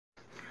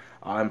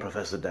I'm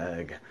Professor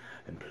Dag,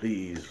 and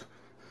please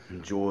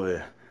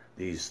enjoy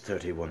these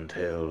 31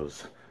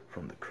 tales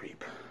from the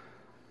creep.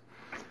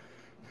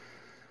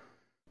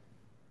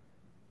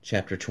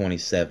 Chapter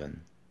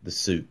 27. The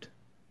Suit.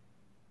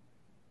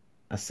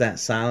 I sat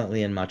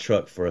silently in my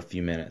truck for a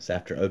few minutes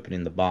after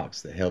opening the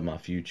box that held my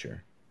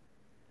future.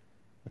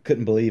 I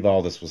couldn't believe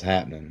all this was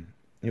happening.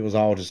 It was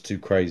all just too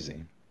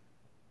crazy.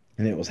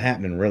 And it was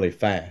happening really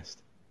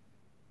fast.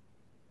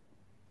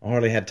 I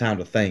hardly had time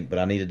to think, but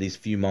I needed these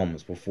few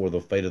moments before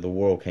the fate of the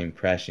world came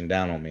crashing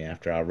down on me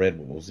after I read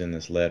what was in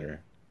this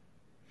letter.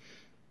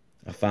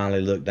 I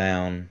finally looked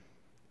down,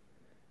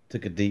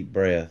 took a deep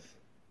breath,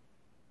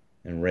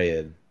 and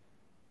read,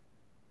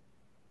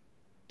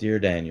 Dear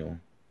Daniel,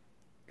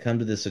 come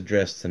to this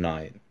address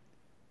tonight.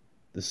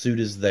 The suit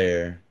is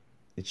there.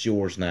 It's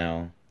yours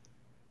now.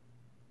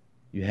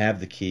 You have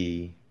the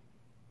key.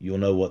 You'll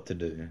know what to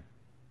do.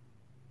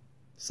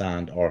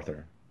 Signed,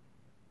 Arthur.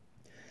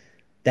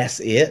 That's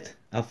it?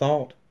 I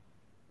thought.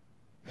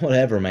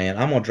 Whatever, man.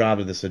 I'm going to drive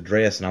to this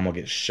address and I'm going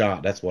to get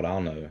shot. That's what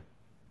I'll know.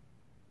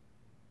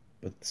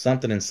 But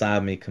something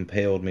inside me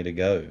compelled me to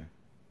go.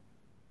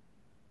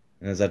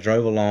 And as I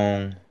drove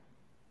along,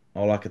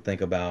 all I could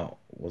think about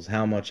was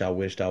how much I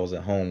wished I was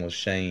at home with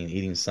Shane,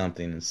 eating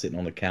something and sitting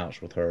on the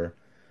couch with her,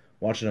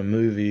 watching a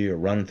movie or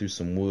running through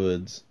some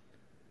woods.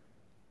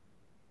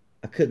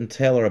 I couldn't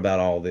tell her about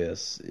all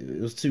this.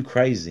 It was too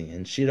crazy,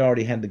 and she'd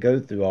already had to go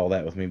through all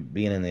that with me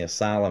being in the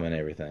asylum and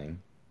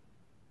everything.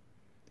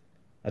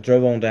 I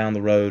drove on down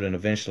the road and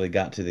eventually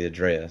got to the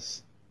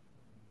address.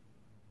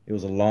 It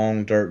was a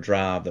long dirt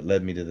drive that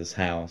led me to this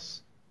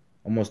house,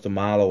 almost a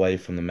mile away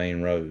from the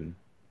main road.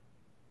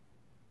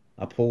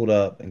 I pulled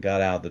up and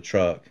got out of the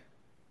truck.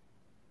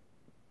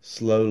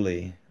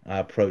 Slowly, I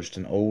approached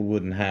an old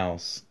wooden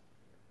house.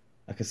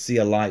 I could see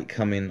a light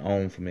coming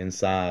on from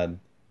inside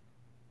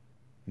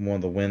from one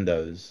of the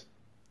windows.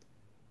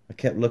 I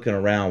kept looking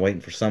around,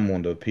 waiting for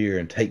someone to appear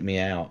and take me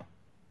out.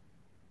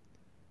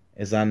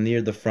 As I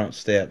neared the front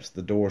steps,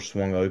 the door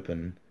swung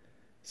open.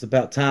 It's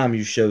about time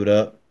you showed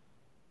up.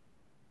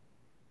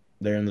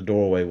 There in the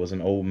doorway was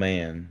an old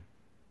man,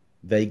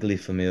 vaguely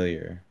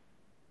familiar.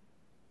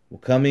 Well,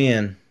 come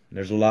in.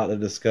 There's a lot to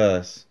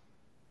discuss.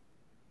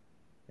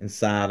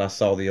 Inside, I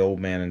saw the old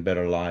man in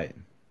better light.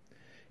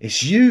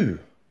 It's you,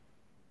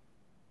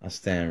 I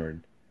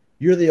stammered.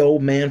 You're the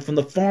old man from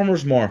the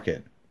farmer's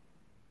market.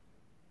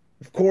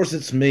 Of course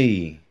it's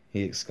me,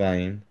 he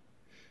exclaimed.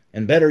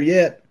 And better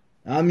yet,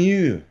 I'm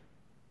you,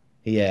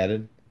 he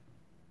added.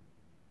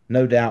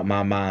 No doubt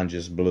my mind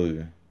just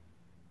blew.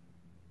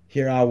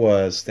 Here I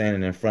was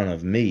standing in front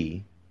of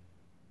me,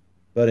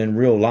 but in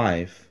real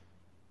life,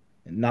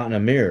 not in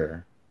a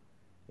mirror.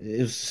 It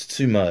was just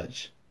too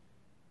much.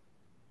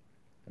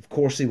 Of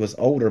course he was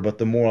older, but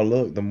the more I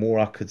looked, the more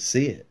I could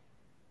see it.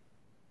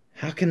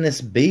 How can this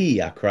be?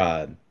 I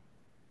cried.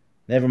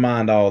 Never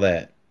mind all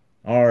that.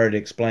 I already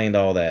explained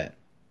all that.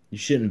 You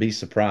shouldn't be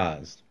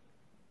surprised.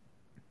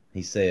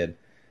 He said,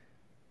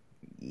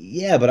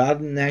 Yeah, but I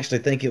didn't actually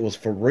think it was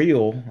for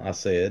real, I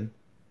said.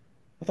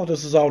 I thought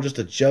this was all just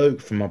a joke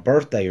for my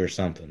birthday or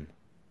something.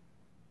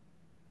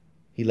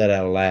 He let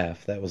out a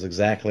laugh that was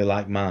exactly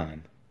like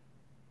mine.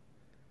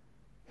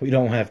 We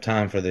don't have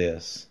time for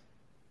this.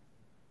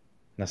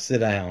 Now sit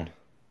down.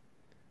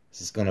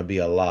 This is going to be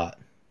a lot.